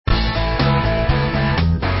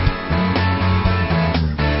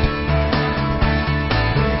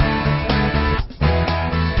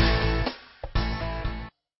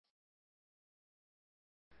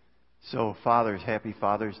So, fathers, happy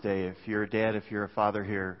Father's Day. If you're a dad, if you're a father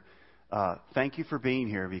here, thank you for being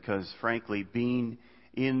here because, frankly, being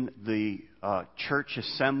in the church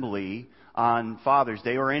assembly on Father's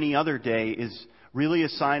Day or any other day is really a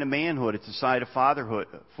sign of manhood. It's a sign of fatherhood.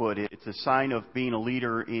 It's a sign of being a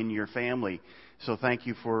leader in your family. So thank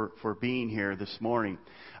you for being here this morning.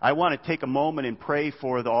 I want to take a moment and pray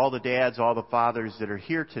for all the dads, all the fathers that are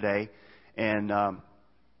here today, and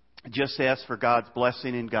just ask for God's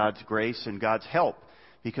blessing and God's grace and God's help.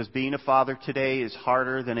 Because being a father today is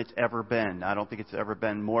harder than it's ever been. I don't think it's ever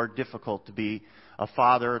been more difficult to be a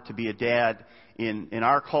father, to be a dad in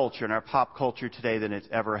our culture, in our pop culture today than it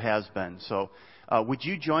ever has been. So would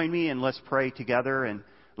you join me and let's pray together and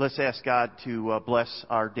let's ask God to bless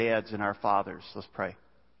our dads and our fathers. Let's pray.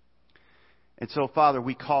 And so, Father,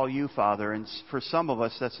 we call you Father, and for some of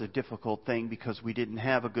us that's a difficult thing because we didn't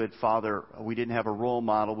have a good father, we didn't have a role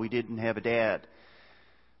model, we didn't have a dad.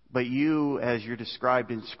 But you, as you're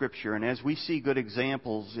described in Scripture, and as we see good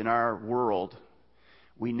examples in our world,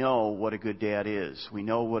 we know what a good dad is. We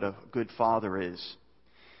know what a good father is.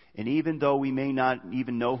 And even though we may not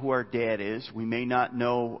even know who our dad is, we may not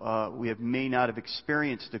know, may not have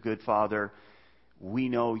experienced a good father, we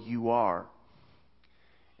know you are.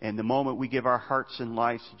 And the moment we give our hearts and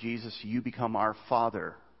lives to Jesus, you become our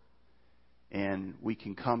Father. And we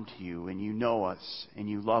can come to you, and you know us, and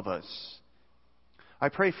you love us. I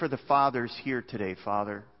pray for the fathers here today,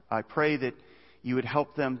 Father. I pray that you would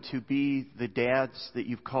help them to be the dads that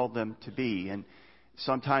you've called them to be. And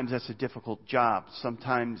sometimes that's a difficult job.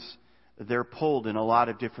 Sometimes they're pulled in a lot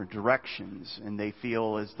of different directions, and they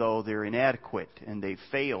feel as though they're inadequate and they've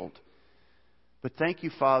failed. But thank you,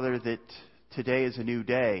 Father, that today is a new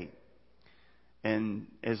day. And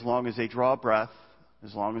as long as they draw breath,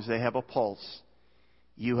 as long as they have a pulse,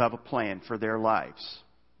 you have a plan for their lives.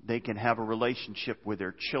 They can have a relationship with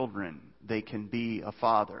their children. They can be a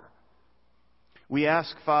father. We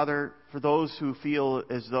ask, Father, for those who feel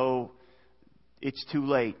as though it's too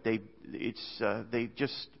late. They've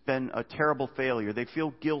just been a terrible failure. They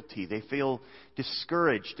feel guilty. They feel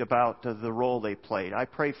discouraged about the role they played. I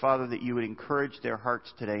pray, Father, that you would encourage their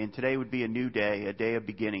hearts today. And today would be a new day, a day of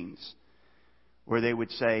beginnings, where they would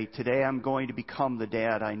say, today I'm going to become the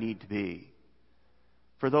dad I need to be.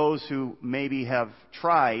 For those who maybe have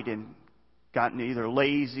tried and gotten either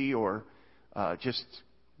lazy or just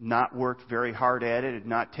not worked very hard at it and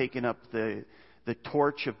not taken up the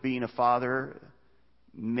torch of being a father,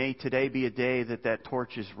 may today be a day that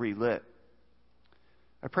torch is relit.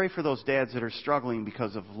 I pray for those dads that are struggling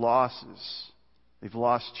because of losses. They've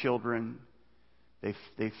lost children.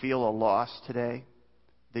 They feel a loss today.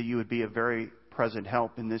 That you would be a very present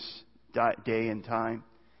help in this day and time.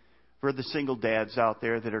 For the single dads out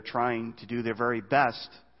there that are trying to do their very best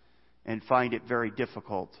and find it very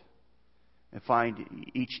difficult and find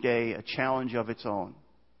each day a challenge of its own.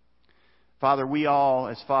 Father, we all,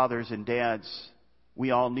 as fathers and dads, we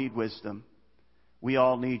all need wisdom. We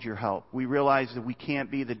all need your help. We realize that we can't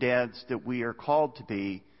be the dads that we are called to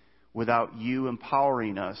be without you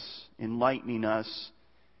empowering us, enlightening us,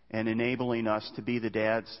 and enabling us to be the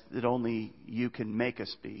dads that only you can make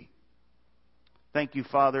us be. Thank you,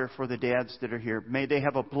 Father, for the dads that are here. May they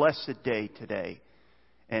have a blessed day today.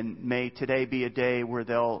 And may today be a day where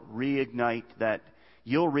they'll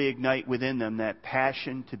you'll reignite within them that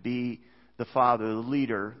passion to be the father, the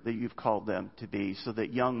leader that you've called them to be, so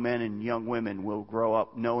that young men and young women will grow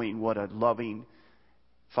up knowing what a loving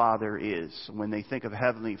father is. When they think of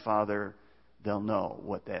Heavenly Father, they'll know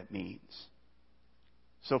what that means.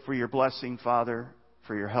 So for your blessing, Father,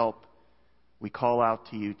 for your help, we call out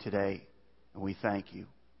to you today, and we thank you.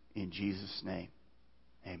 In Jesus' name,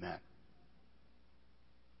 amen.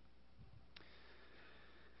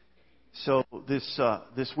 So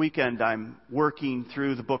this weekend I'm working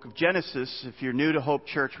through the book of Genesis. If you're new to Hope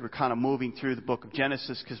Church, we're kind of moving through the book of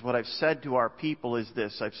Genesis because what I've said to our people is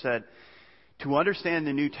this. I've said, to understand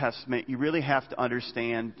the New Testament, you really have to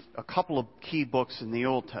understand a couple of key books in the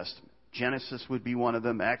Old Testament. Genesis would be one of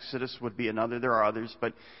them. Exodus would be another. There are others.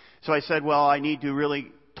 So I said, well, I need to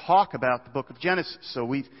really talk about the book of Genesis. So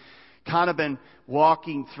we've kind of been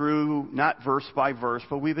walking through, not verse by verse,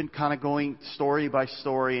 but we've been kind of going story by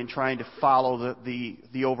story and trying to follow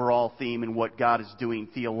the overall theme and what God is doing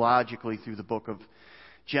theologically through the book of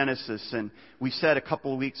Genesis. And we said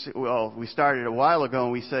we started a while ago,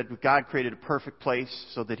 and we said God created a perfect place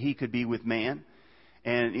so that He could be with man.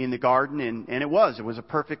 And in the garden, and it was a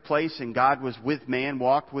perfect place, and God was with man,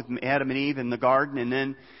 walked with Adam and Eve in the garden, and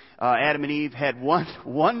then Adam and Eve had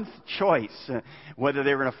one choice, whether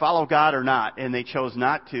they were going to follow God or not, and they chose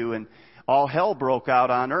not to. And all hell broke out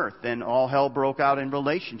on earth, and all hell broke out in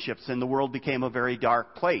relationships, and the world became a very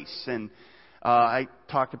dark place. And I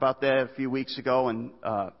talked about that a few weeks ago, and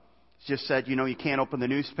just said, you can't open the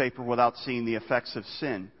newspaper without seeing the effects of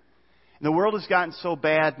sin. And the world has gotten so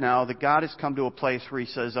bad now that God has come to a place where He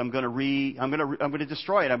says, I'm going to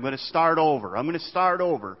destroy it. I'm going to start over. I'm going to start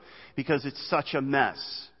over because it's such a mess.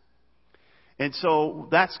 And so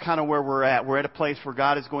that's kind of where we're at. We're at a place where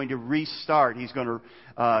God is going to restart. He's going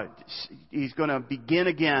to begin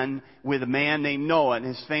again with a man named Noah and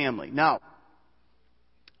his family. Now,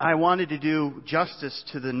 I wanted to do justice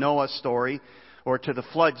to the Noah story, or to the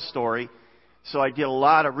flood story, so I did a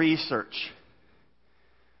lot of research.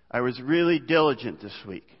 I was really diligent this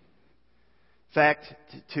week. In fact,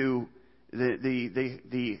 to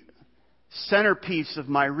the centerpiece of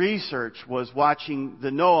my research was watching the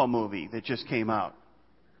Noah movie that just came out.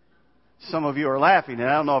 Some of you are laughing, and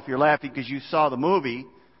I don't know if you're laughing because you saw the movie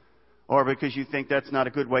or because you think that's not a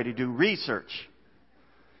good way to do research.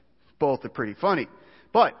 Both are pretty funny.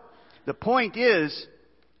 But the point is,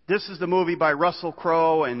 this is the movie by Russell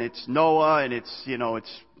Crowe, and it's Noah, and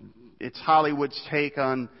it's Hollywood's take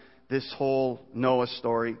on this whole Noah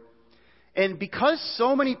story. And because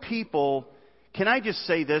so many people, can I just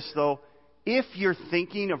say this though? If you're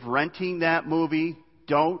thinking of renting that movie,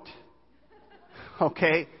 don't.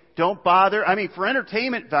 Okay? Don't bother. I mean, for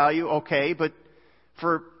entertainment value, okay, but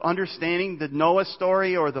for understanding the Noah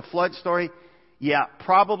story or the flood story, yeah,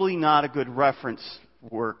 probably not a good reference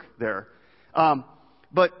work there.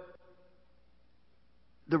 But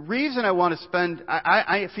the reason I want to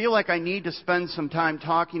I feel like I need to spend some time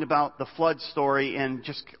talking about the flood story and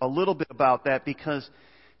just a little bit about that, because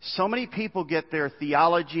so many people get their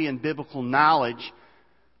theology and biblical knowledge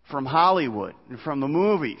from Hollywood and from the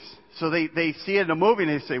movies. So they see it in a movie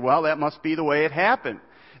and they say, well, that must be the way it happened.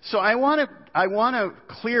 So I want to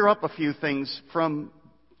clear up a few things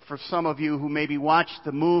for some of you who maybe watched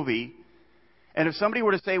the movie. And if somebody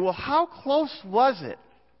were to say, well, how close was it?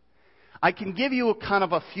 I can give you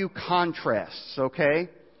a few contrasts, okay?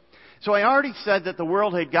 So I already said that the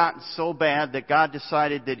world had gotten so bad that God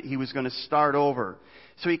decided that He was going to start over.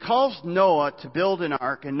 So He calls Noah to build an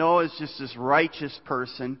ark, and Noah is just this righteous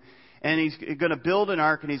person, and he's going to build an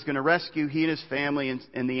ark, and he's going to rescue he and his family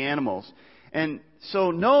and the animals. And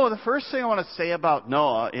so Noah, the first thing I want to say about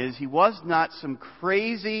Noah is he was not some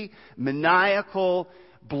crazy, maniacal,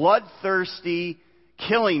 bloodthirsty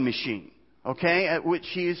killing machine, okay, which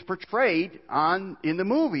he is portrayed in the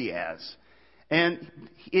movie as. And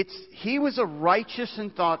he was a righteous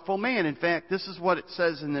and thoughtful man. In fact, this is what it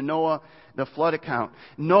says in the flood account.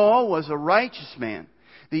 Noah was a righteous man,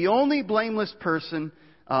 the only blameless person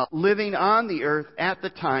living on the earth at the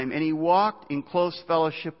time, and he walked in close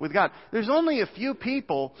fellowship with God. There's only a few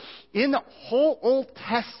people in the whole Old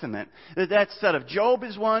Testament that's said of. Job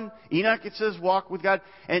is one. Enoch, it says, walk with God.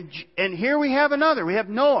 And here we have another. We have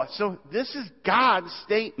Noah. So this is God's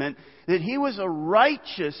statement that he was a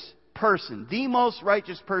righteous person, the most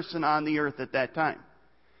righteous person on the earth at that time.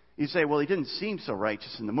 You say, well, he didn't seem so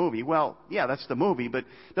righteous in the movie. Well, yeah, that's the movie, but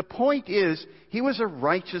the point is, he was a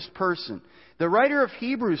righteous person. The writer of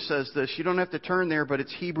Hebrews says this. You don't have to turn there, but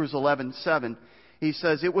it's Hebrews 11:7. He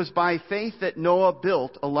says, it was by faith that Noah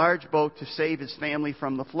built a large boat to save his family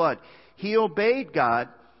from the flood. He obeyed God,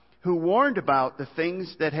 who warned about the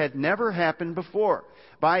things that had never happened before.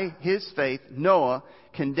 By his faith, Noah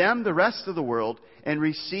condemned the rest of the world and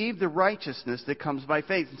received the righteousness that comes by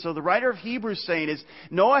faith. And so the writer of Hebrews saying is,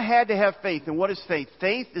 Noah had to have faith. And what is faith?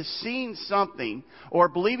 Faith is seeing something or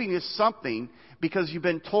believing is something because you've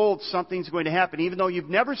been told something's going to happen. Even though you've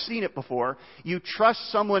never seen it before, you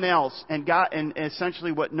trust someone else. And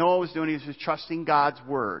essentially what Noah was doing is trusting God's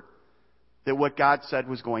word, that what God said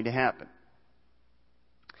was going to happen.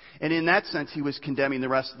 And in that sense, he was condemning the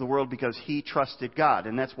rest of the world because he trusted God.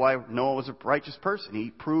 And that's why Noah was a righteous person.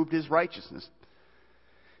 He proved his righteousness.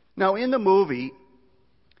 Now, in the movie,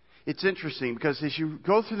 it's interesting because as you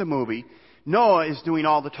go through the movie, Noah is doing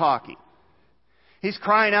all the talking. He's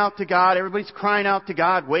crying out to God. Everybody's crying out to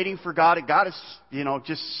God, waiting for God. And God is,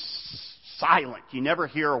 just silent. You never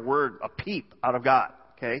hear a word, a peep out of God.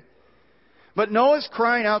 Okay? But Noah's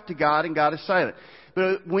crying out to God, and God is silent.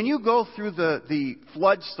 But when you go through the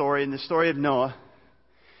flood story and the story of Noah,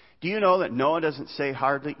 do you know that Noah doesn't say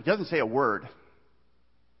a word.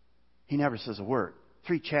 He never says a word.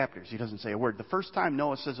 3 chapters, he doesn't say a word. The first time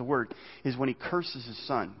Noah says a word is when he curses his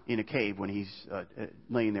son in a cave when he's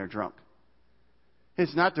laying there drunk.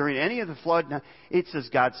 It's not during any of the flood. It says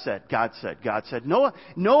God said, God said, God said.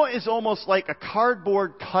 Noah is almost like a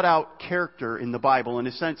cardboard cutout character in the Bible. In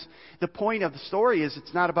a sense, the point of the story is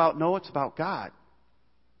it's not about Noah, it's about God.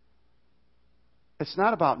 It's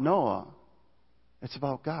not about Noah. It's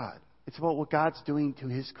about God. It's about what God's doing to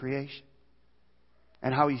His creation.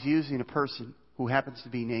 And how He's using a person who happens to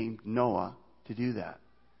be named Noah to do that.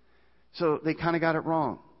 So they kind of got it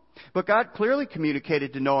wrong. But God clearly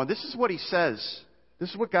communicated to Noah. This is what He says. This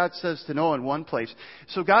is what God says to Noah in one place.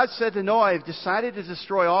 So God said to Noah, I have decided to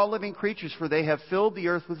destroy all living creatures, for they have filled the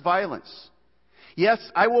earth with violence. Yes,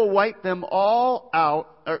 I will wipe them all out,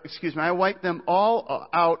 I will wipe them all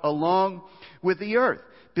out along with the earth.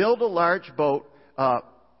 Build a large boat from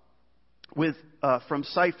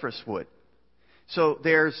cypress wood. So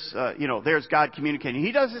there's God communicating.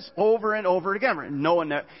 He does this over and over again.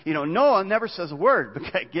 Noah never says a word,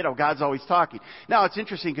 but God's always talking. Now it's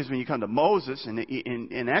interesting because when you come to Moses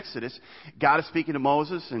in Exodus, God is speaking to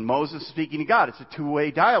Moses and Moses is speaking to God. It's a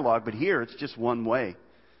two-way dialogue, but here it's just one way.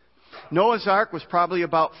 Noah's Ark was probably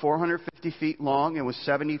about 450 feet long and was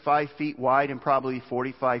 75 feet wide and probably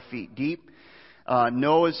 45 feet deep.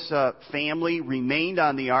 Noah's family remained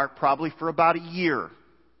on the Ark probably for about a year.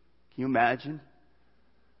 Can you imagine?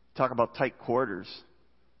 Talk about tight quarters.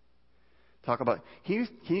 Can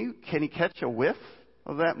you catch a whiff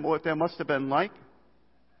of that? What that must have been like?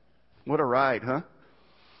 What a ride, huh?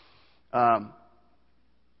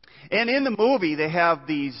 And in the movie, they have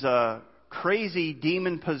these crazy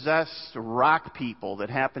demon-possessed rock people that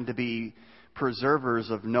happen to be preservers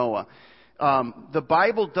of Noah. The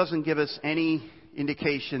Bible doesn't give us any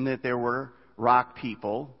indication that there were rock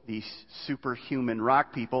people, these superhuman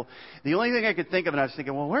rock people. The only thing I could think of, and I was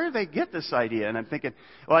thinking, well, where did they get this idea? And I'm thinking,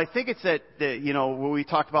 well, I think it's that, what we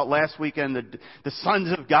talked about last weekend, the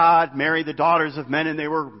sons of God married the daughters of men, and they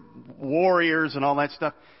were warriors and all that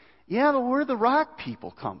stuff. Yeah, but where do the rock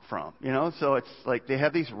people come from? So it's like they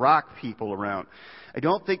have these rock people around. I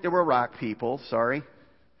don't think there were rock people, sorry.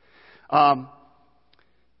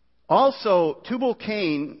 Also,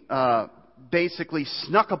 Tubal-Cain basically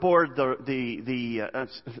snuck aboard the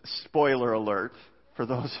spoiler alert for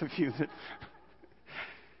those of you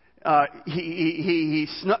that he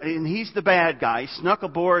snuck, and he's the bad guy, snuck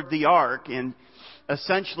aboard the ark and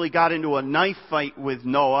essentially got into a knife fight with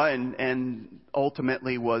Noah and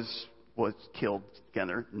ultimately was killed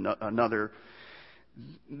together.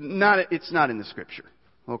 It's not in the scripture,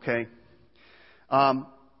 okay?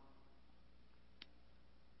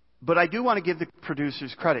 But I do want to give the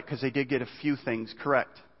producers credit because they did get a few things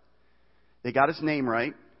correct. They got his name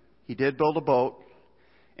right. He did build a boat.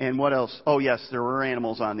 And what else? Oh, yes, there were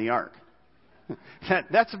animals on the ark.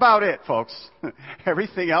 That's about it, folks.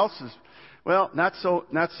 Everything else is, well, not so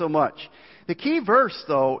much. The key verse,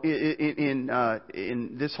 though,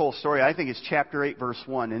 in this whole story, I think, is chapter 8, verse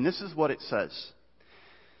 1. And this is what it says.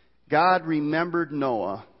 God remembered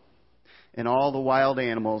Noah and all the wild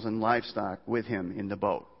animals and livestock with him in the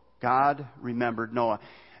boat. God remembered Noah.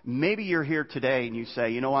 Maybe you're here today and you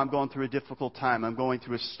say, I'm going through a difficult time. I'm going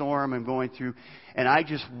through a storm. And I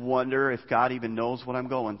just wonder if God even knows what I'm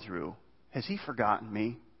going through. Has He forgotten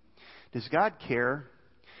me? Does God care?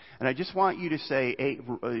 And I just want you to say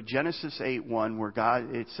Genesis 8:1, where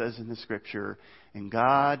it says in the scripture, and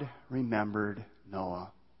God remembered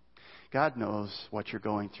Noah. God knows what you're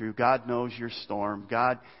going through. God knows your storm.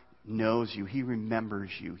 God knows you. He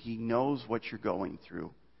remembers you. He knows what you're going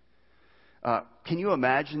through. Can you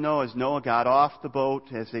imagine, though, as Noah got off the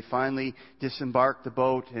boat, as they finally disembarked the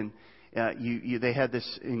boat, and they had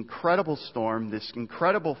this incredible storm, this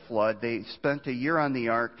incredible flood. They spent a year on the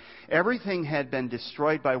ark. Everything had been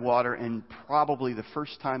destroyed by water, and probably the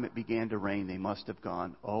first time it began to rain, they must have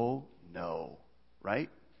gone, oh no, right?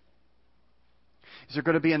 Is there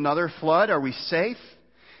going to be another flood? Are we safe?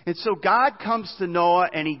 And so God comes to Noah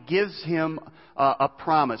and He gives him a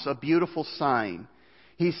promise, a beautiful sign.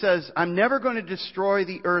 He says, I'm never going to destroy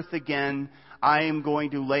the earth again. I am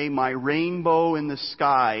going to lay my rainbow in the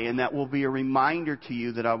sky, and that will be a reminder to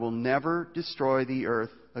you that I will never destroy the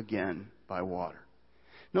earth again by water.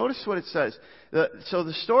 Notice what it says. So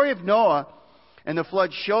the story of Noah and the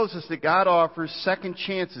flood shows us that God offers second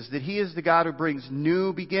chances, that He is the God who brings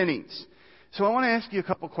new beginnings. So I want to ask you a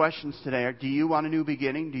couple questions today. Do you want a new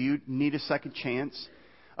beginning? Do you need a second chance?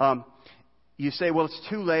 You say, well, it's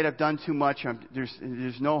too late. I've done too much.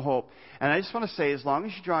 There's no hope. And I just want to say, as long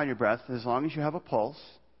as you draw on your breath, as long as you have a pulse,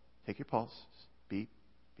 take your pulse. Beep,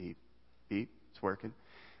 beep, beep. It's working.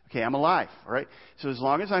 Okay, I'm alive. All right? So as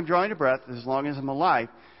long as I'm drawing a breath, as long as I'm alive,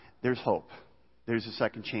 there's hope. There's a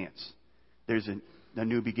second chance. There's a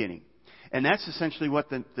new beginning. And that's essentially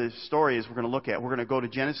what the story is we're going to look at. We're going to go to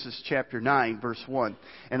Genesis chapter 9, verse 1.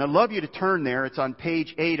 And I'd love you to turn there. It's on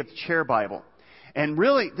page 8 of the Chair Bible. And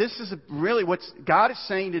really, this is really what God is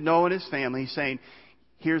saying to Noah and his family. He's saying,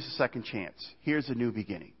 here's a second chance. Here's a new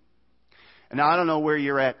beginning. Now, I don't know where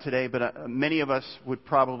you're at today, but many of us would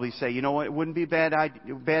probably say, you know what, it wouldn't be a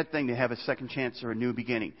bad thing to have a second chance or a new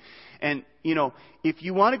beginning. And, you know, if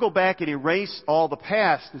you want to go back and erase all the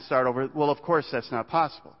past and start over, well, of course, that's not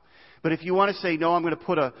possible. But if you want to say, no, I'm going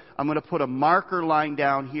to put a marker line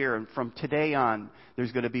down here, and from today on,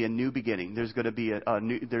 there's going to be a new beginning. There's going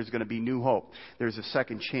to be new hope. There's a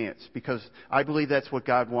second chance, because I believe that's what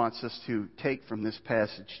God wants us to take from this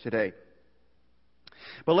passage today.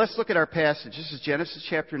 But let's look at our passage. This is Genesis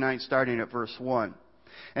chapter 9, starting at verse 1.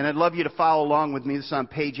 And I'd love you to follow along with me. This is on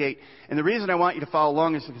page 8. And the reason I want you to follow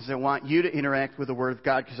along is because I want you to interact with the Word of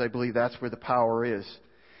God, because I believe that's where the power is.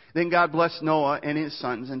 Then God blessed Noah and his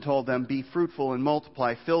sons and told them, "Be fruitful and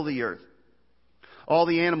multiply, fill the earth. All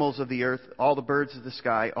the animals of the earth, all the birds of the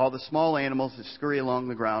sky, all the small animals that scurry along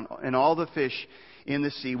the ground, and all the fish in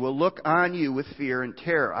the sea will look on you with fear and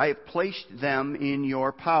terror. I have placed them in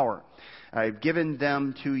your power. I have given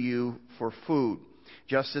them to you for food,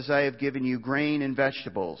 just as I have given you grain and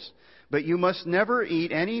vegetables. But you must never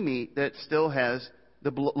eat any meat that still has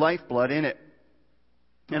the lifeblood in it.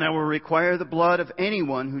 And I will require the blood of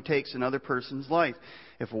anyone who takes another person's life.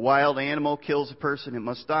 If a wild animal kills a person, it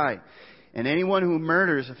must die. And anyone who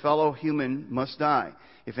murders a fellow human must die.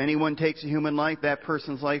 If anyone takes a human life, that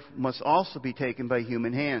person's life must also be taken by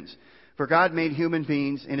human hands. For God made human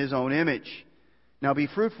beings in His own image. Now be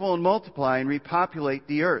fruitful and multiply and repopulate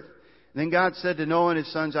the earth." Then God said to Noah and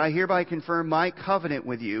his sons, "I hereby confirm my covenant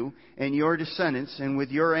with you and your descendants and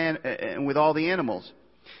with all the animals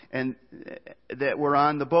and that were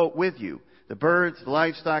on the boat with you, the birds, the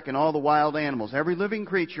livestock, and all the wild animals, every living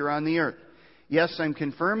creature on the earth. Yes, I'm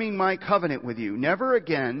confirming my covenant with you. Never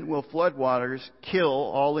again will floodwaters kill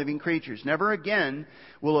all living creatures. Never again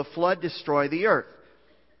will a flood destroy the earth."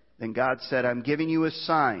 Then God said, "I'm giving you a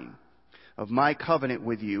sign of my covenant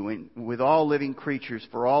with you and with all living creatures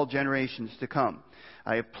for all generations to come.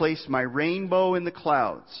 I have placed my rainbow in the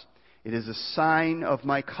clouds. It is a sign of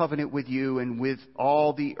my covenant with you and with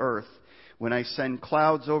all the earth. When I send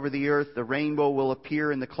clouds over the earth, the rainbow will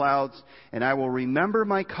appear in the clouds, and I will remember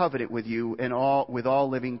my covenant with you and with all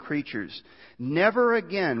living creatures. Never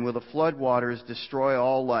again will the floodwaters destroy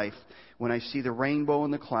all life. When I see the rainbow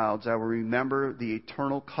in the clouds, I will remember the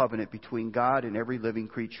eternal covenant between God and every living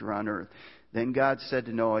creature on earth." Then God said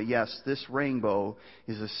to Noah, "Yes, this rainbow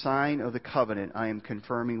is a sign of the covenant I am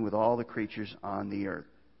confirming with all the creatures on the earth."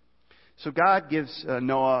 So God gives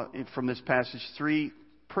Noah, from this passage, three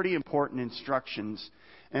pretty important instructions.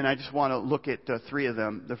 And I just want to look at three of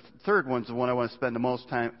them. The third one's the one I want to spend the most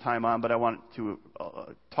time on, but I want to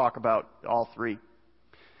talk about all three.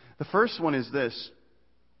 The first one is this.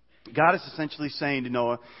 God is essentially saying to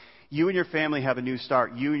Noah, you and your family have a new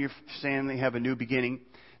start. You and your family have a new beginning.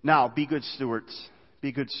 Now, be good stewards.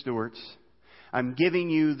 Be good stewards. I'm giving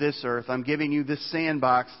you this earth. I'm giving you this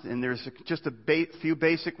sandbox, and there's just a few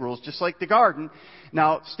basic rules, just like the garden.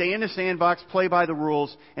 Now, stay in the sandbox, play by the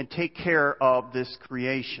rules, and take care of this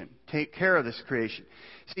creation. Take care of this creation.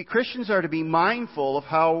 See, Christians are to be mindful of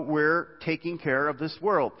how we're taking care of this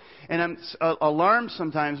world. And I'm alarmed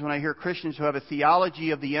sometimes when I hear Christians who have a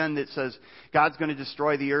theology of the end that says God's going to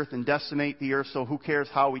destroy the earth and decimate the earth, so who cares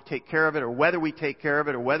how we take care of it, or whether we take care of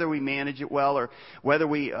it, or whether we manage it well, or whether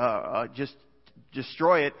we just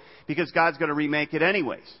destroy it, because God's going to remake it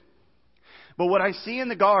anyways. But what I see in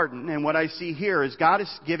the garden and what I see here is God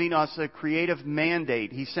is giving us a creative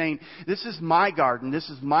mandate. He's saying, this is my garden, this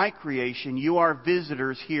is my creation, you are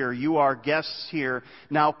visitors here, you are guests here,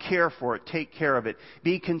 now care for it, take care of it.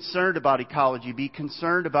 Be concerned about ecology, be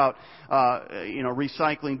concerned about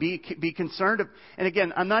recycling, be concerned. And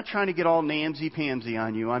again, I'm not trying to get all namsy-pamsy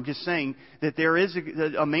on you. I'm just saying that there is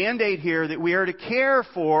a mandate here that we are to care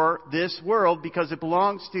for this world because it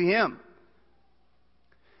belongs to Him.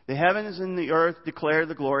 The heavens and the earth declare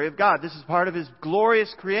the glory of God. This is part of His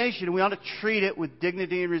glorious creation. We ought to treat it with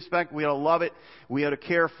dignity and respect. We ought to love it. We ought to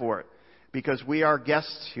care for it because we are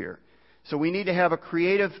guests here. So we need to have a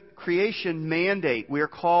creative creation mandate. We are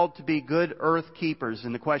called to be good earth keepers.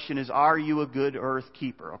 And the question is, are you a good earth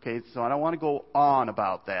keeper? Okay, so I don't want to go on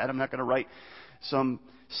about that. I'm not going to write some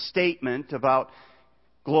statement about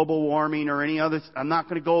global warming or any other. I'm not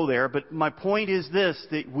going to go there, but my point is this,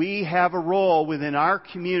 that we have a role within our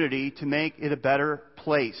community to make it a better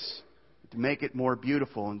place, to make it more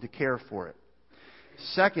beautiful and to care for it.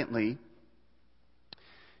 Secondly,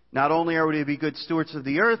 not only are we to be good stewards of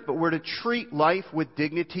the earth, but we're to treat life with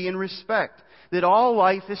dignity and respect. That all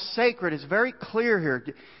life is sacred. It's very clear here.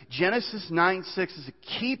 Genesis 9:6 is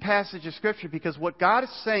a key passage of Scripture because what God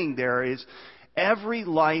is saying there is every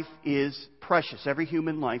life is precious. Every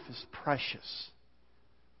human life is precious.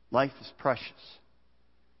 Life is precious.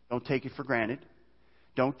 Don't take it for granted.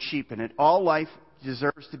 Don't cheapen it. All life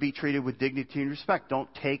deserves to be treated with dignity and respect.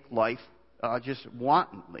 Don't take life just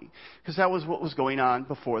wantonly. Because that was what was going on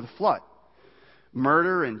before the flood.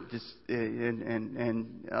 Murder and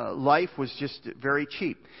life was just very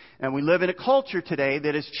cheap. And we live in a culture today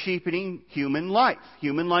that is cheapening human life.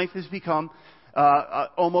 Human life has become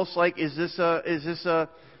almost like, is this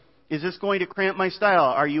going to cramp my style?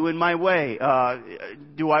 Are you in my way?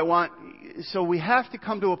 Do I want... So we have to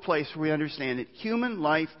come to a place where we understand that human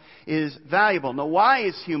life is valuable. Now, why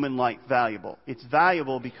is human life valuable? It's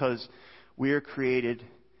valuable because we are created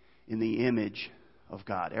in the image of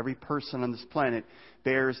God. Every person on this planet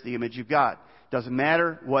bears the image of God. Doesn't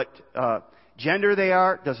matter what gender they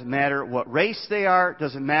are. Doesn't matter what race they are.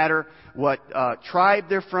 Doesn't matter what tribe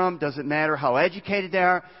they're from. Doesn't matter how educated they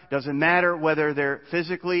are. Doesn't matter whether they're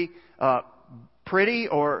physically pretty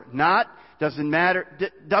or not. Doesn't matter.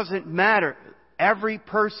 Doesn't matter. Every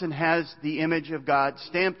person has the image of God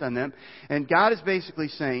stamped on them. And God is basically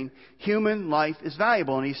saying human life is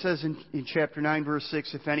valuable. And He says in chapter 9, verse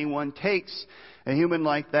 6, if anyone takes a human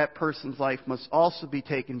life, that person's life must also be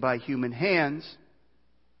taken by human hands.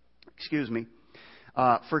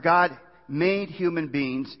 For God made human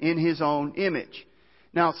beings in His own image.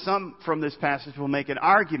 Now, some from this passage will make an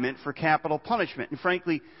argument for capital punishment. And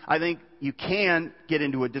frankly, I think you can get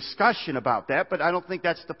into a discussion about that, but I don't think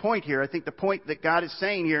that's the point here. I think the point that God is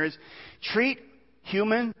saying here is treat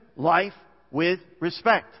human life with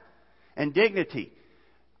respect and dignity.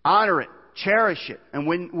 Honor it. Cherish it. And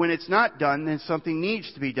when it's not done, then something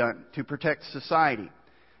needs to be done to protect society.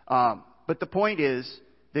 But the point is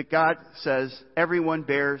that God says everyone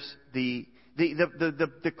bears the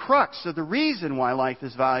crux of the reason why life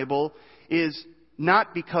is valuable is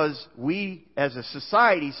not because we as a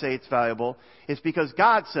society say it's valuable. It's because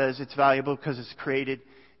God says it's valuable because it's created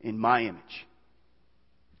in my image.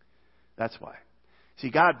 That's why.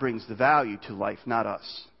 See, God brings the value to life, not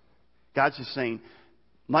us. God's just saying,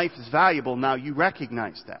 life is valuable, now you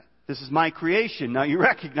recognize that. This is my creation, now you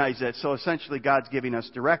recognize that. So essentially God's giving us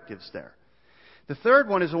directives there. The third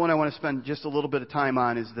one is the one I want to spend just a little bit of time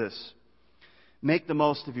on is this. Make the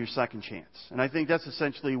most of your second chance. And I think that's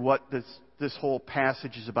essentially what this whole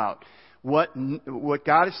passage is about. What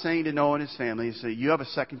God is saying to Noah and his family is that you have a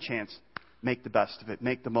second chance. Make the best of it.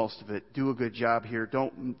 Make the most of it. Do a good job here.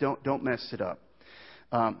 Don't mess it up.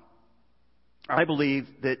 I believe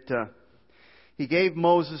that He gave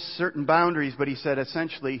Moses certain boundaries, but He said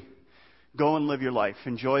essentially, go and live your life.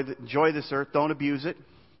 Enjoy this earth. Don't abuse it.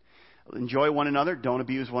 Enjoy one another. Don't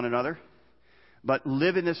abuse one another. But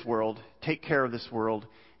live in this world, take care of this world,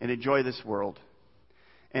 and enjoy this world.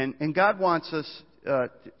 And God wants us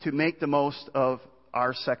to make the most of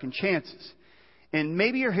our second chances. And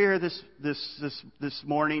maybe you're here this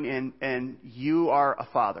morning and you are a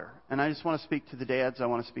father. And I just want to speak to the dads. I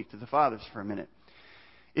want to speak to the fathers for a minute.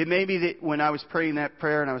 It may be that when I was praying that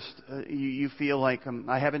prayer and you feel like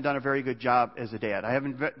I haven't done a very good job as a dad. I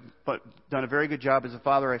haven't done a very good job as a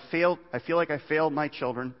father. I feel like I failed my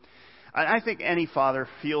children. I think any father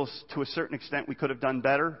feels to a certain extent we could have done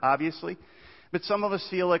better, obviously. But some of us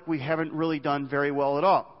feel like we haven't really done very well at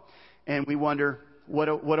all. And we wonder, what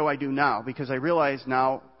do I do now? Because I realize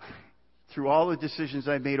now, through all the decisions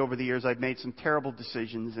I've made over the years, I've made some terrible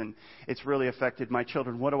decisions and it's really affected my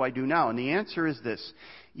children. What do I do now? And the answer is this.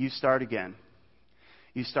 You start again.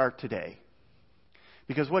 You start today.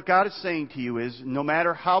 Because what God is saying to you is, no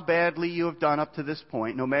matter how badly you have done up to this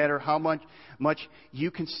point, no matter how much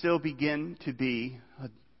you can still begin to be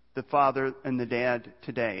the father and the dad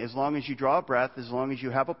today. As long as you draw a breath, as long as you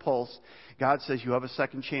have a pulse, God says you have a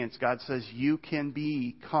second chance. God says you can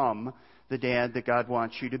become the dad that God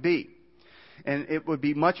wants you to be. And it would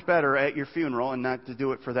be much better at your funeral, and not to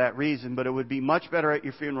do it for that reason, but it would be much better at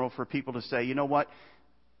your funeral for people to say, you know what?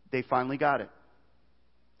 They finally got it.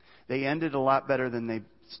 They ended a lot better than they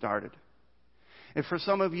started. And for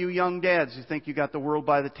some of you young dads who think you got the world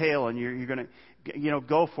by the tail and you're going to,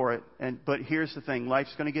 go for it. But here's the thing.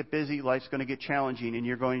 Life's going to get busy. Life's going to get challenging. And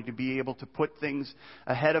you're going to be able to put things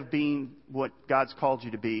ahead of being what God's called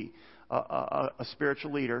you to be. A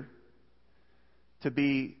spiritual leader. To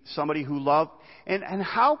be somebody who loves. And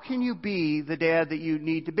how can you be the dad that you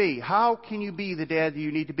need to be? How can you be the dad that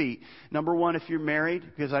you need to be? Number one, if you're married,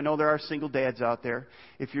 because I know there are single dads out there.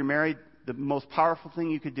 If you're married, the most powerful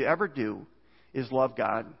thing you could ever do is love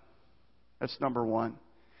God. That's number one.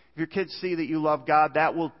 If your kids see that you love God,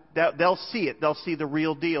 they'll see it. They'll see the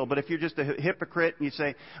real deal. But if you're just a hypocrite and you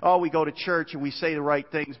say, oh, we go to church and we say the right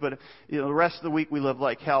things, but the rest of the week we live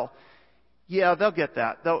like hell. Yeah, they'll get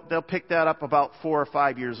that. They'll pick that up about 4 or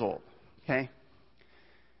 5 years old. Okay?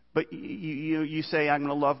 But you say, I'm going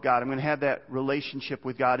to love God. I'm going to have that relationship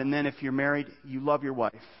with God. And then if you're married, you love your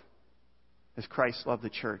wife as Christ loved the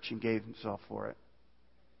church and gave himself for it.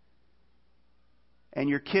 And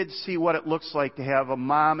your kids see what it looks like to have a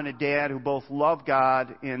mom and a dad who both love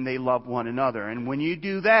God and they love one another. And when you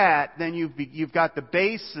do that, then you've got the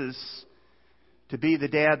basis to be the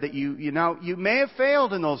dad that you may have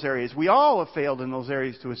failed in those areas. We all have failed in those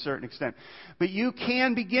areas to a certain extent. But you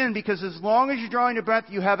can begin, because as long as you're drawing a breath,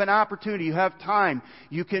 you have an opportunity, you have time.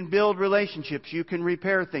 You can build relationships, you can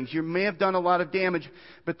repair things. You may have done a lot of damage,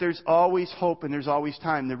 but there's always hope and there's always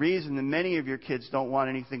time. The reason that many of your kids don't want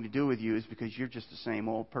anything to do with you is because you're just the same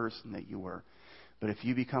old person that you were. But if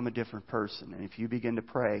you become a different person, and if you begin to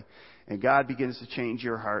pray, and God begins to change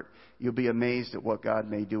your heart, you'll be amazed at what God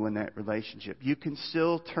may do in that relationship. You can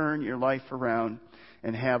still turn your life around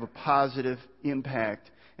and have a positive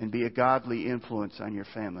impact and be a godly influence on your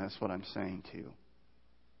family. That's what I'm saying to you.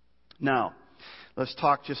 Now, let's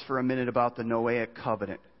talk just for a minute about the Noahic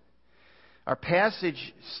covenant. Our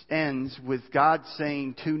passage ends with God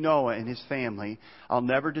saying to Noah and his family, I'll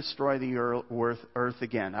never destroy the earth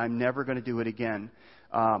again. I'm never going to do it again.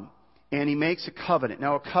 And he makes a covenant.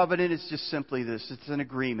 Now, a covenant is just simply this. It's an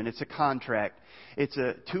agreement. It's a contract. It's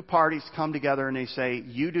two parties come together and they say,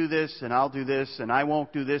 you do this and I'll do this and I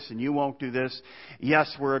won't do this and you won't do this.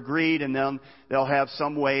 Yes, we're agreed, and then they'll have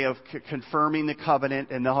some way of confirming the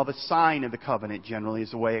covenant, and they'll have a sign of the covenant, generally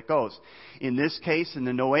is the way it goes. In this case, in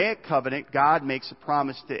the Noahic covenant, God makes a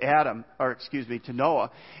promise to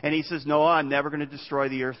Noah. And he says, Noah, I'm never going to destroy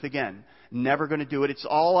the earth again. Never going to do it. It's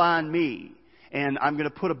all on me. And I'm going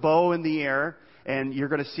to put a bow in the air, and you're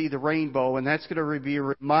going to see the rainbow, and that's going to be a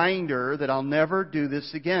reminder that I'll never do this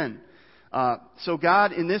again. So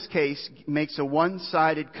God, in this case, makes a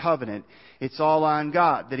one-sided covenant. It's all on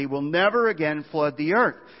God, that He will never again flood the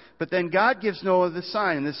earth. But then God gives Noah the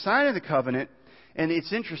sign, and the sign of the covenant, and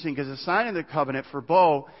it's interesting because the sign of the covenant for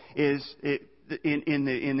bow is,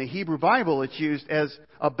 in the Hebrew Bible, it's used as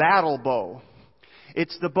a battle bow.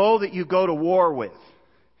 It's the bow that you go to war with.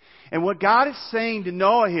 And what God is saying to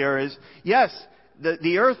Noah here is, yes,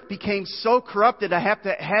 the earth became so corrupted, I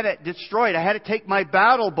had it destroyed. I had to take my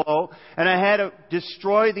battle bow and I had to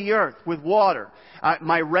destroy the earth with water.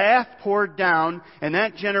 My wrath poured down and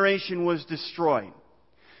that generation was destroyed.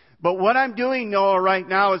 But what I'm doing, Noah, right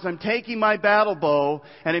now is I'm taking my battle bow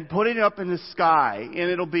and I'm putting it up in the sky, and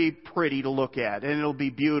it'll be pretty to look at, and it'll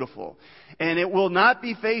be beautiful. And it will not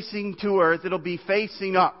be facing to earth, it'll be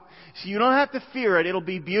facing up. So you don't have to fear it. It'll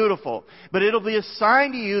be beautiful. But it'll be a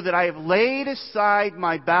sign to you that I have laid aside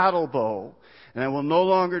my battle bow and I will no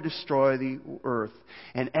longer destroy the earth.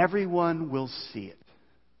 And everyone will see it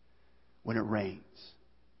when it rains.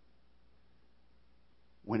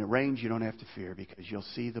 When it rains, you don't have to fear because you'll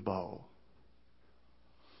see the bow.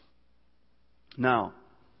 Now,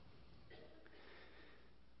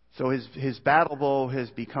 so his battle bow has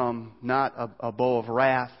become not a bow of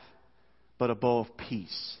wrath, but a bow of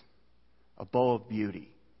peace. A bow of beauty.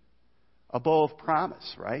 A bow of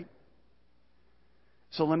promise, right?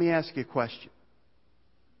 So let me ask you a question.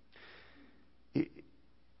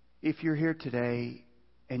 If you're here today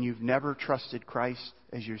and you've never trusted Christ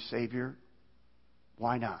as your Savior,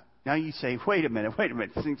 why not? Now you say, wait a minute.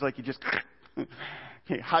 It seems like you just...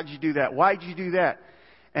 Okay, how'd you do that? Why'd you do that?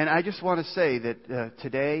 And I just want to say that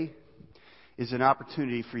today is an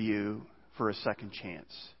opportunity for you for a second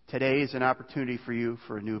chance. Today is an opportunity for you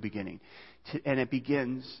for a new beginning. And it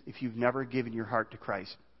begins, if you've never given your heart to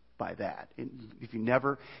Christ, by that. If you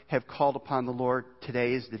never have called upon the Lord,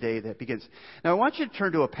 today is the day that begins. Now I want you to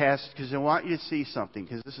turn to a passage because I want you to see something,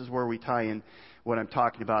 because this is where we tie in what I'm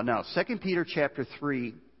talking about now. 2 Peter chapter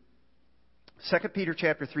 3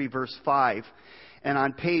 verse 5, and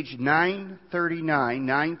on page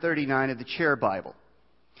 939 of the Chair Bible.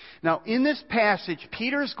 Now, in this passage,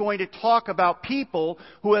 Peter's going to talk about people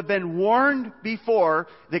who have been warned before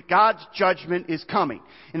that God's judgment is coming.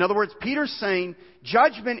 In other words, Peter's saying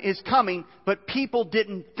judgment is coming, but people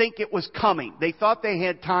didn't think it was coming. They thought they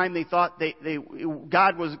had time. They thought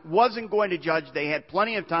God wasn't going to judge. They had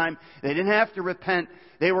plenty of time. They didn't have to repent.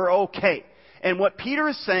 They were okay. And what Peter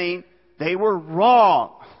is saying, they were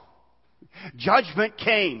wrong. Judgment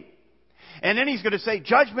came. And then he's going to say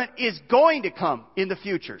judgment is going to come in the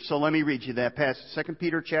future. So let me read you that passage. 2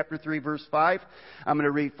 Peter chapter 3 verse 5. I'm going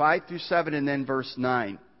to read 5 through 7 and then verse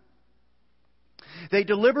 9. They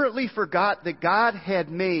deliberately forgot that God had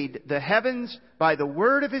made the heavens by the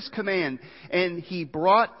word of His command, and He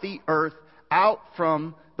brought the earth out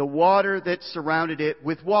from the water that surrounded it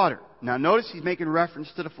with water. Now notice he's making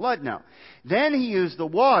reference to the flood now. Then He used the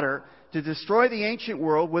water to destroy the ancient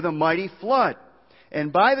world with a mighty flood.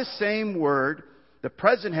 And by the same word, the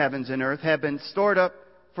present heavens and earth have been stored up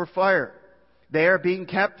for fire. They are being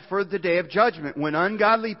kept for the day of judgment, when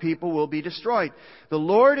ungodly people will be destroyed. The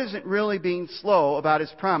Lord isn't really being slow about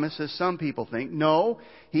His promise, as some people think. No,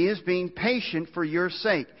 He is being patient for your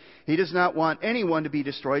sake. He does not want anyone to be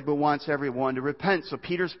destroyed, but wants everyone to repent. So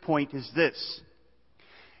Peter's point is this.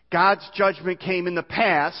 God's judgment came in the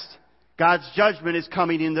past. God's judgment is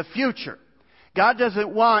coming in the future. God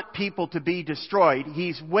doesn't want people to be destroyed.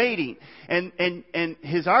 He's waiting. And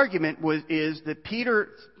his argument is that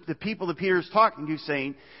the people that Peter is talking to,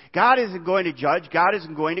 saying, God isn't going to judge, God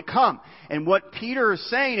isn't going to come. And what Peter is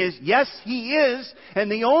saying is, yes, He is,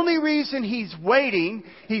 and the only reason He's waiting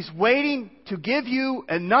to give you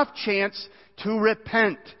enough chance to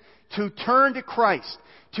repent, to turn to Christ,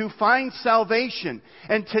 to find salvation.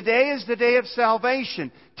 And today is the day of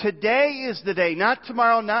salvation. Today is the day, not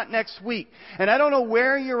tomorrow, not next week. And I don't know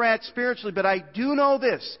where you're at spiritually, but I do know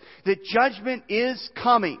this, that judgment is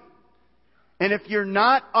coming. And if you're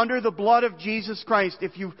not under the blood of Jesus Christ,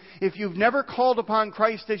 if you've never called upon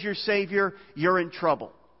Christ as your Savior, you're in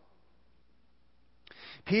trouble.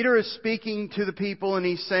 Peter is speaking to the people and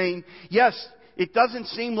he's saying, yes, it doesn't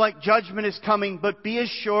seem like judgment is coming, but be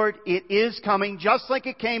assured it is coming, just like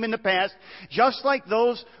it came in the past, just like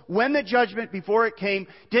those, when the judgment before it came,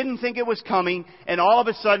 didn't think it was coming, and all of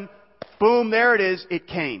a sudden, boom, there it is, it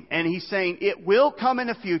came. And he's saying it will come in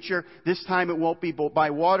the future. This time it won't be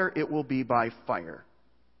by water, it will be by fire.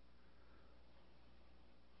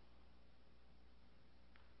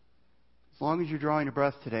 As long as you're drawing a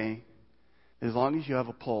breath today, as long as you have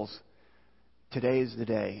a pulse, today is the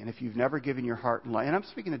day. And if you've never given your heart and life, and I'm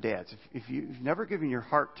speaking to dads, if you've never given your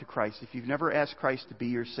heart to Christ, if you've never asked Christ to be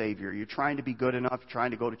your Savior, you're trying to be good enough, you're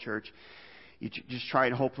trying to go to church, you just try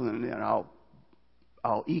and hope, and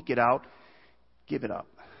I'll eke it out. Give it up.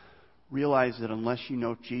 Realize that unless you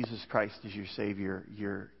know Jesus Christ as your Savior,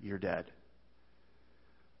 you're dead.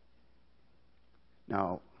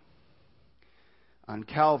 Now, on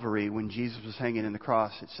Calvary, when Jesus was hanging in the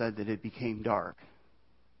cross, it said that it became dark.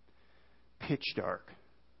 Pitch dark.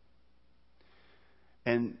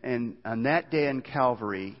 And on that day on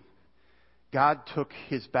Calvary, God took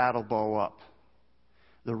His battle bow up.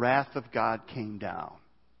 The wrath of God came down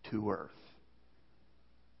to earth.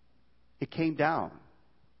 It came down.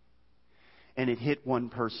 And it hit one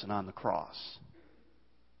person on the cross.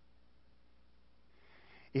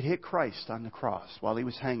 It hit Christ on the cross while He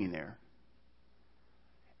was hanging there.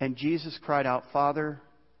 And Jesus cried out, Father,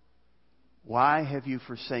 why have you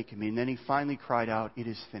forsaken me? And then He finally cried out, it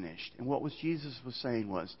is finished. And what Jesus was saying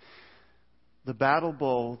was, the battle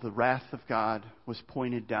bow, the wrath of God, was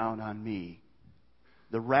pointed down on me.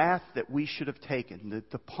 The wrath that we should have taken,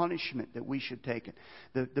 the punishment that we should have taken,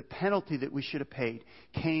 the penalty that we should have paid,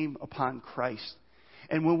 came upon Christ.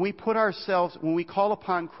 And when we call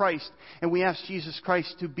upon Christ and we ask Jesus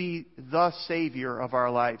Christ to be the Savior of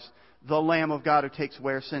our lives, the Lamb of God who takes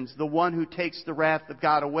away our sins, the one who takes the wrath of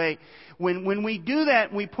God away. When we do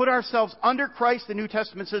that, we put ourselves under Christ. The New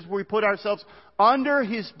Testament says we put ourselves under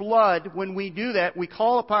His blood. When we do that, we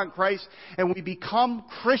call upon Christ and we become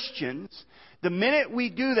Christians. The minute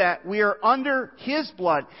we do that, we are under His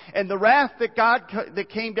blood. And the wrath that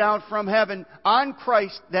came down from heaven on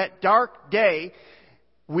Christ that dark day,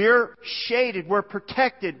 we're shaded, we're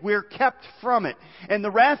protected, we're kept from it. And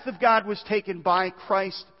the wrath of God was taken by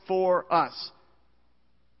Christ for us.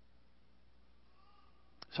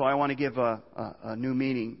 So I want to give a new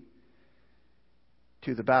meaning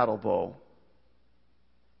to the battle bow.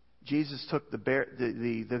 Jesus took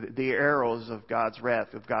the arrows of God's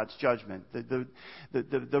wrath, of God's judgment,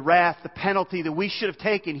 the wrath, the penalty that we should have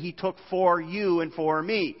taken, He took for you and for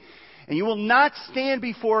me. And you will not stand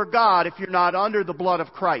before God if you're not under the blood of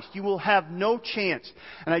Christ. You will have no chance.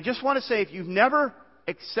 And I just want to say, if you've never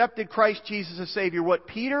accepted Christ Jesus as Savior, what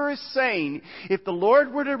Peter is saying, if the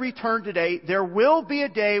Lord were to return today, there will be a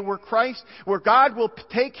day where God will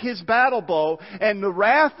take His battle bow and the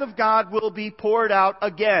wrath of God will be poured out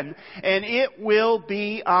again. And it will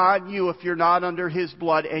be on you if you're not under His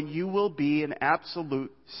blood, and you will be an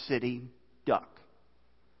absolute sitting duck.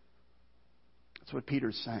 That's what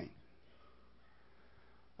Peter's saying.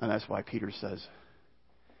 And that's why Peter says,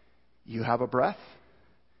 you have a breath?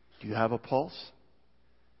 Do you have a pulse?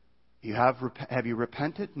 Have you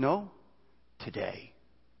repented? No? Today.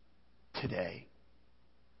 Today.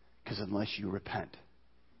 Because unless you repent,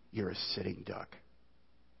 you're a sitting duck.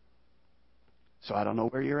 So I don't know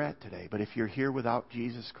where you're at today, but if you're here without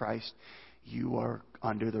Jesus Christ, you are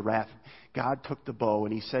under the wrath. God took the bow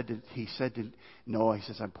and He said to Noah, He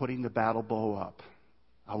says, I'm putting the battle bow up.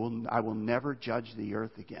 I will never judge the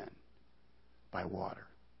earth again. by water.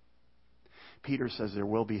 Peter says there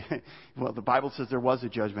will be, well, the Bible says there was a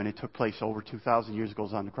judgment. It took place over 2,000 years ago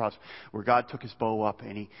on the cross, where God took his bow up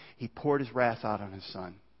and he poured his wrath out on his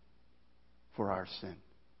Son for our sin.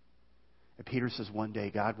 And Peter says one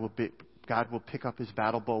day God will pick up his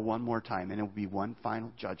battle bow one more time, and it will be one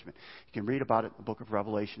final judgment. You can read about it in the book of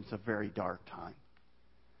Revelation. It's a very dark time.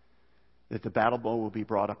 That the battle bow will be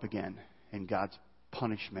brought up again, and God's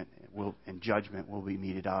punishment and judgment will be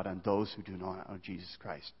meted out on those who do not know Jesus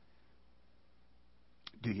Christ.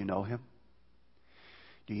 Do you know him?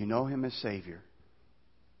 Do you know him as Savior?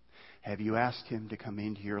 Have you asked him to come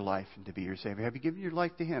into your life and to be your Savior? Have you given your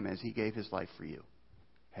life to him as he gave his life for you?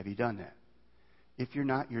 Have you done that? If you're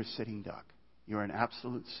not, you're a sitting duck. You're an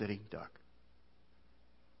absolute sitting duck.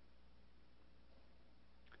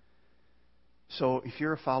 So if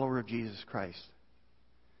you're a follower of Jesus Christ,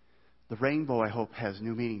 the rainbow, I hope, has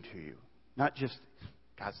new meaning to you. Not just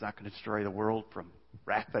God's not going to destroy the world from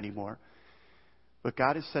wrath anymore, but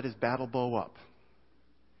God has set his battle bow up.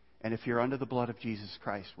 And if you're under the blood of Jesus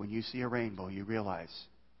Christ, when you see a rainbow, you realize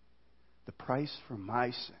the price for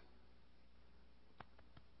my sin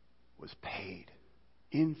was paid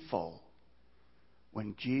in full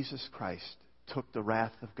when Jesus Christ took the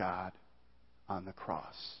wrath of God on the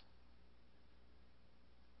cross.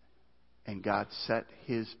 And God set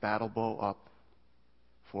his battle bow up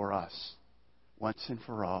for us once and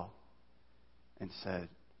for all and said,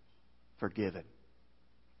 forgiven.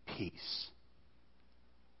 Peace.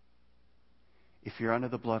 If you're under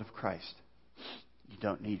the blood of Christ, you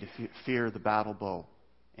don't need to fear the battle bow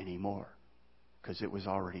anymore, because it was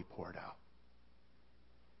already poured out.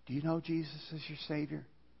 Do you know Jesus as your Savior?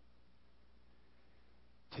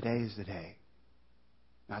 Today is the day.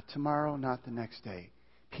 Not tomorrow, not the next day.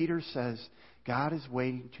 Peter says God is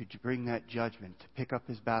waiting to bring that judgment, to pick up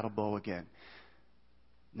his battle bow again,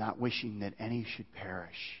 not wishing that any should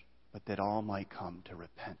perish, but that all might come to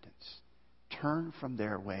repentance. Turn from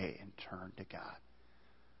their way and turn to God.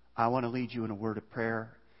 I want to lead you in a word of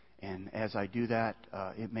prayer. And as I do that,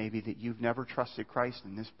 it may be that you've never trusted Christ,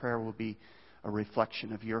 and this prayer will be a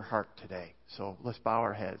reflection of your heart today. So let's bow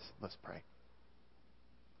our heads. Let's pray.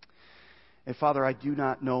 And Father, I do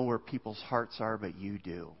not know where people's hearts are, but you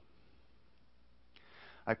do.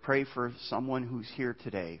 I pray for someone who's here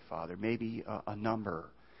today, Father, maybe a number,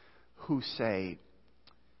 who say,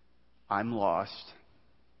 I'm lost.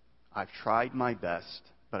 I've tried my best,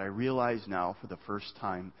 but I realize now for the first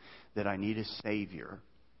time that I need a Savior.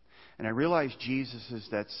 And I realize Jesus is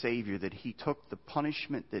that Savior, that he took the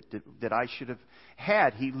punishment that I should have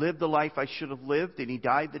had. He lived the life I should have lived, and he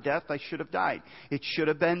died the death I should have died. It should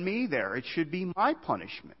have been me there. It should be my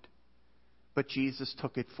punishment. But Jesus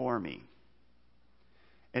took it for me.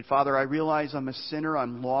 And Father, I realize I'm a sinner,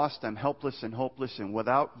 I'm lost, I'm helpless and hopeless, and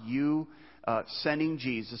without you sending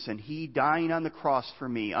Jesus and he dying on the cross for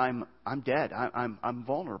me, I'm dead. I'm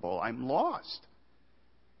vulnerable. I'm lost.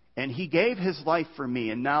 And he gave his life for me.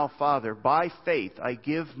 And now, Father, by faith, I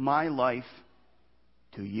give my life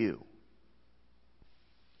to you.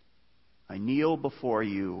 I kneel before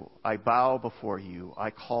you. I bow before you.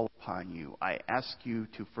 I call upon you. I ask you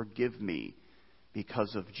to forgive me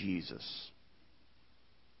because of Jesus.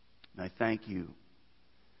 And I thank you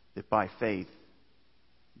that by faith,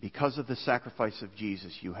 because of the sacrifice of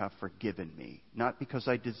Jesus, you have forgiven me. Not because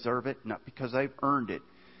I deserve it, not because I've earned it,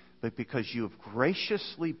 but because you have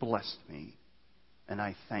graciously blessed me. And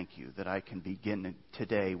I thank you that I can begin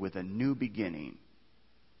today with a new beginning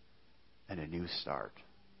and a new start.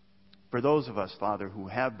 For those of us, Father, who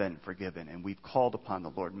have been forgiven and we've called upon the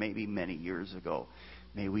Lord maybe many years ago,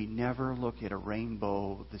 may we never look at a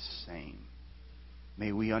rainbow the same.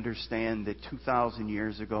 May we understand that 2,000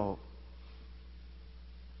 years ago,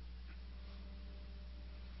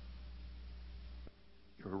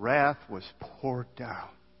 your wrath was poured down.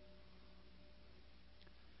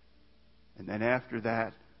 And then after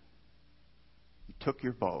that, you took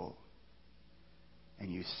your bow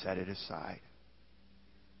and you set it aside.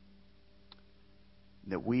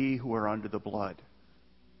 That we who are under the blood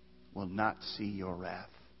will not see your wrath,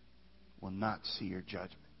 will not see your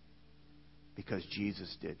judgment, because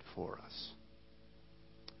Jesus did for us.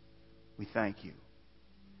 We thank you.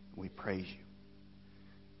 We praise you.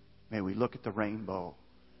 May we look at the rainbow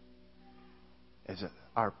as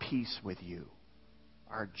our peace with you,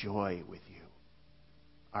 our joy with you,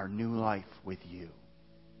 our new life with you.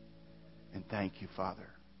 And thank you, Father,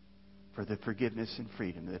 for the forgiveness and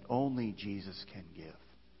freedom that only Jesus can give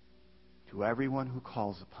to everyone who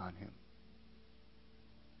calls upon him.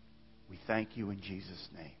 We thank you in Jesus'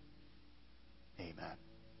 name. Amen.